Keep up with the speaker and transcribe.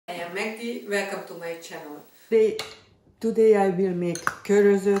I am Magdi, welcome to my channel. Today I will make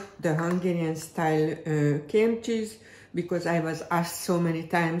Körözött, the Hungarian style cream cheese, because I was asked so many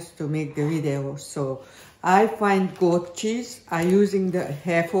times to make the video. So I find goat cheese. I'm using the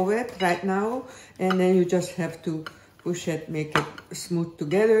half of it right now, and then you just have to push it, make it smooth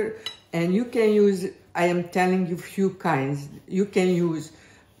together. And you can use, I am telling you few kinds. You can use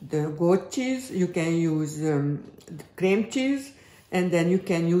the goat cheese, you can use the cream cheese, and then you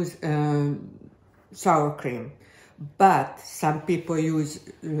can use sour cream. But some people use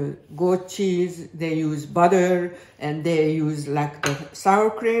goat cheese, they use butter, and they use like the sour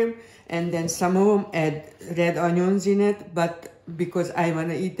cream, and then some of them add red onions in it, but because I want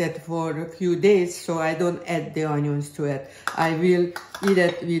to eat that for a few days, so I don't add the onions to it. I will eat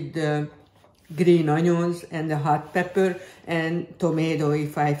it with the green onions and the hot pepper and tomato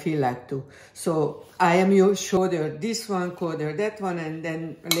if I feel like to. So I am your shoulder, this one, quarter that one, and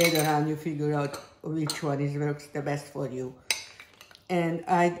then later on you figure out which one works the best for you. And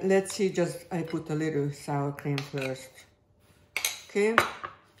let's see, I put a little sour cream first. Okay,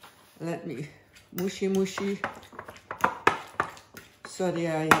 let me mushy. Sorry,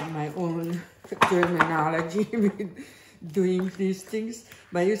 I have my own terminology with doing these things.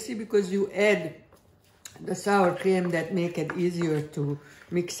 But you see, because you add the sour cream, that make it easier to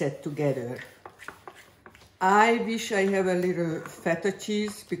mix it together. I wish I have a little feta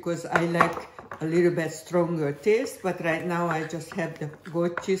cheese because I like a little bit stronger taste, but right now I just have the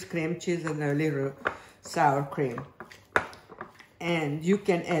goat cheese, cream cheese, and a little sour cream. And you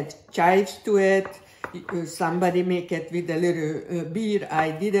can add chives to it. Somebody make it with a little beer.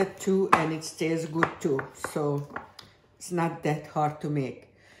 I did it too, and it tastes good too. So it's not that hard to make.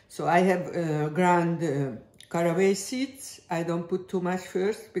 So I have ground caraway seeds. I don't put too much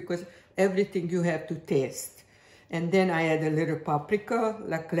first because everything you have to taste. And then I add a little paprika.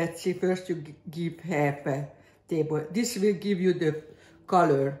 Like, let's see, first you give half a table. This will give you the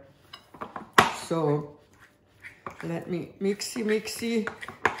color. So let me mixy.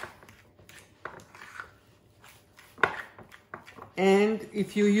 And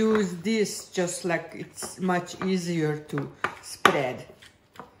if you use this, just like, it's much easier to spread.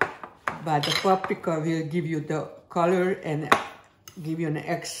 But the paprika will give you the color and give you an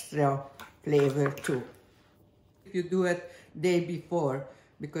extra flavor too. If you do it day before,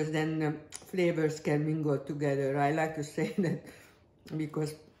 because then the flavors can mingle together. I like to say that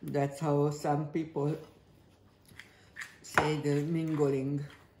because that's how some people say the mingling.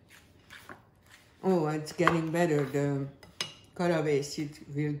 Oh, it's getting better. The caraway seed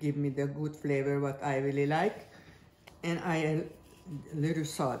will give me the good flavor, what I really like. And I add a little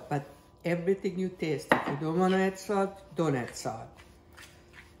salt, but everything you taste. If you don't want to add salt, don't add salt.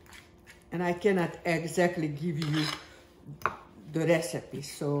 And I cannot exactly give you the recipe.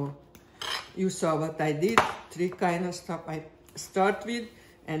 So you saw what I did, 3 kind of stuff I start with,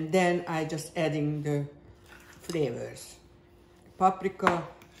 and then I just adding the flavors. Paprika,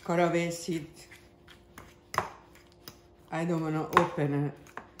 caraway seed. I don't want to open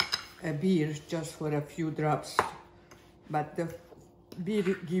a beer just for a few drops, but the beer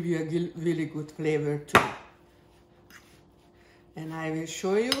give you a really good flavor too. And I will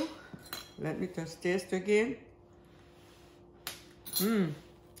show you. Let me just taste again.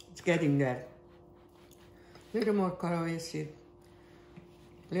 It's getting there. Little more caraway seed,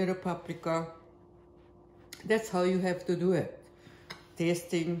 little paprika. That's how you have to do it.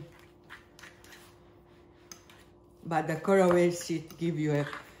 Tasting. But the caraway seed give you an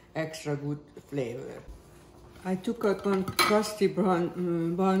extra good flavor. I took out one crusty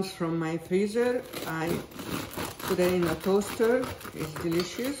buns from my freezer. I put it in a toaster. It's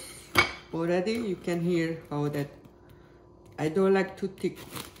delicious already. You can hear how that, I don't like too thick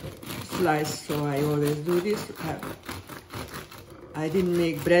slice, so I always do this. I didn't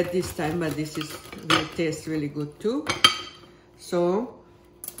make bread this time, but this will taste really good too. So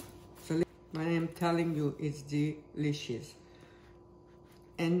what I'm telling you, it's delicious.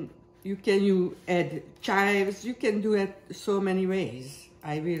 And you can add chives. You can do it so many ways.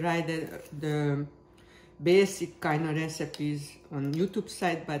 I will write the basic kind of recipes on YouTube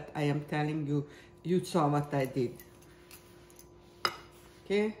site, but I am telling you, you saw what I did.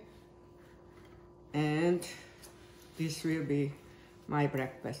 Okay? And this will be my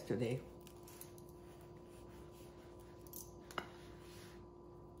breakfast today.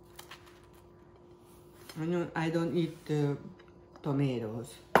 I don't eat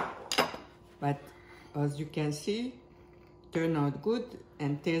tomatoes, but as you can see, turn out good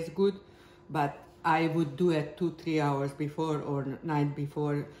and taste good, but I would do it 2-3 hours before or night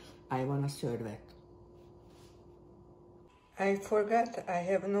before I want to serve it. I forgot I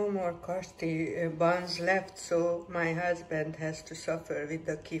have no more crusty buns left, so my husband has to suffer with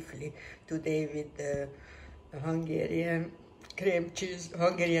the kifli today with the Hungarian cream cheese,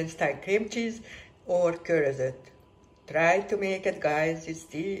 Hungarian style cream cheese or körözött. Try to make it, guys, it's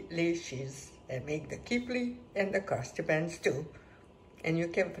delicious. And make the kifli and the crusty buns too. And you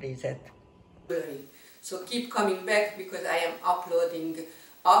can freeze it. So keep coming back because I am uploading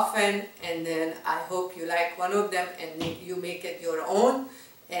often, and then I hope you like one of them and you make it your own.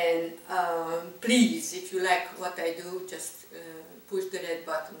 And please, if you like what I do, just push the red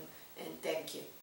button, and thank you.